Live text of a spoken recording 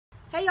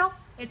Hey y'all,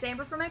 it's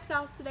Amber from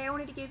Excel. Today I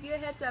wanted to give you a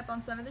heads up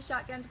on some of the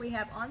shotguns we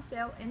have on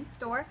sale in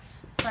store.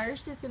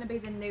 First is going to be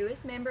the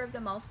newest member of the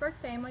Mossberg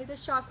family, the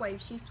Shockwave.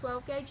 She's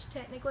 12 gauge,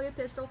 technically a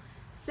pistol,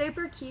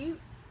 super cute,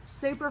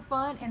 super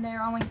fun, and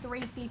they're only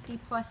 $350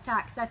 plus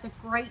tax. That's a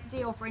great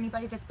deal for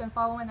anybody that's been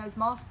following those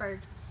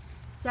Mossbergs.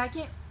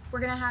 Second, we're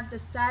going to have the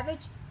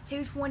Savage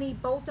 220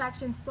 bolt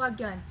action slug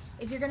gun.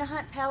 If you're going to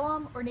hunt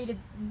Pelham or need a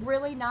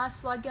really nice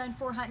slug gun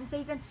for hunting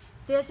season,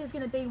 this is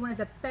going to be one of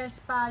the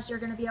best buys you're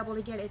going to be able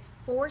to get. It's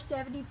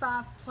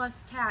 $475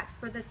 plus tax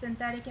for the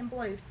synthetic and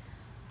blued.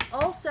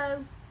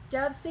 Also,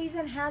 dove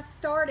season has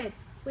started.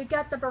 We've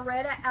got the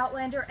Beretta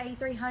Outlander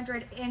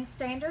A300 in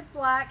standard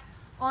black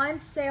on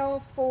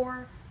sale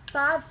for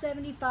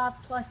 $575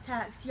 plus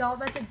tax. Y'all,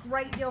 that's a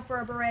great deal for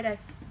a Beretta.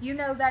 You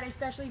know that,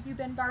 especially if you've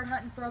been bird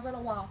hunting for a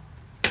little while.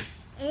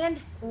 And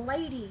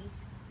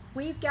ladies,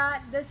 we've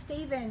got the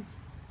Stevens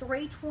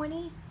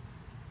 320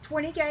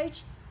 20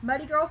 gauge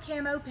Muddy Girl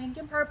camo, pink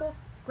and purple,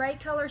 great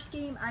color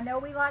scheme. I know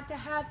we like to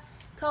have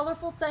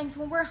colorful things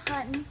when we're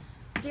hunting.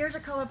 Deers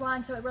are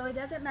colorblind, so it really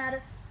doesn't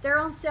matter. They're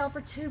on sale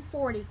for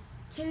 $240.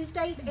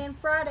 Tuesdays and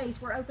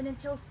Fridays, we're open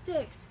until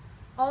 6.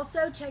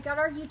 Also, check out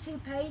our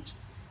YouTube page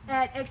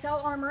at XL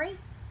Armory,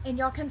 and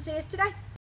y'all come see us today.